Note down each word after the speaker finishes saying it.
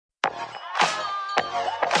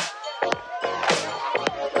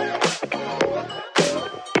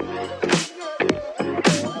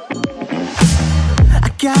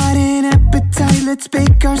got an appetite, let's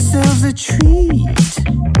bake ourselves a treat.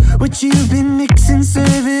 What you've been mixing,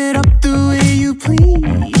 serve it up the way you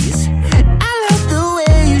please. I love the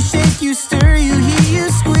way you shake, you stir, you heat, you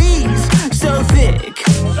squeeze. So thick,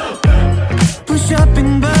 push up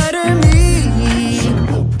and butter me. So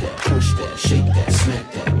poke that, push that, shake that, smack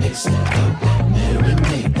that, mix that, dump that,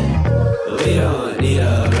 marinate that. We don't need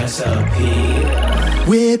a recipe.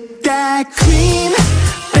 Whip that cream,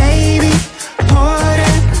 baby, pour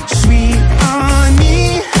that sweet on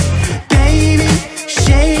me. Baby,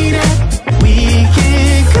 shade up, we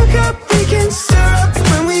can cook up, we can stir up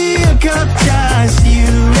when we hook up, just you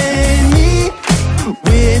and me.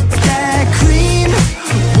 Whip that cream,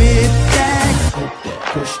 whip that. Poke that,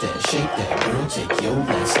 push that, shake that, girl, take your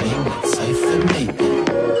last name, let's hyphenate that.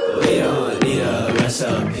 We don't need a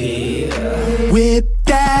recipe. Whip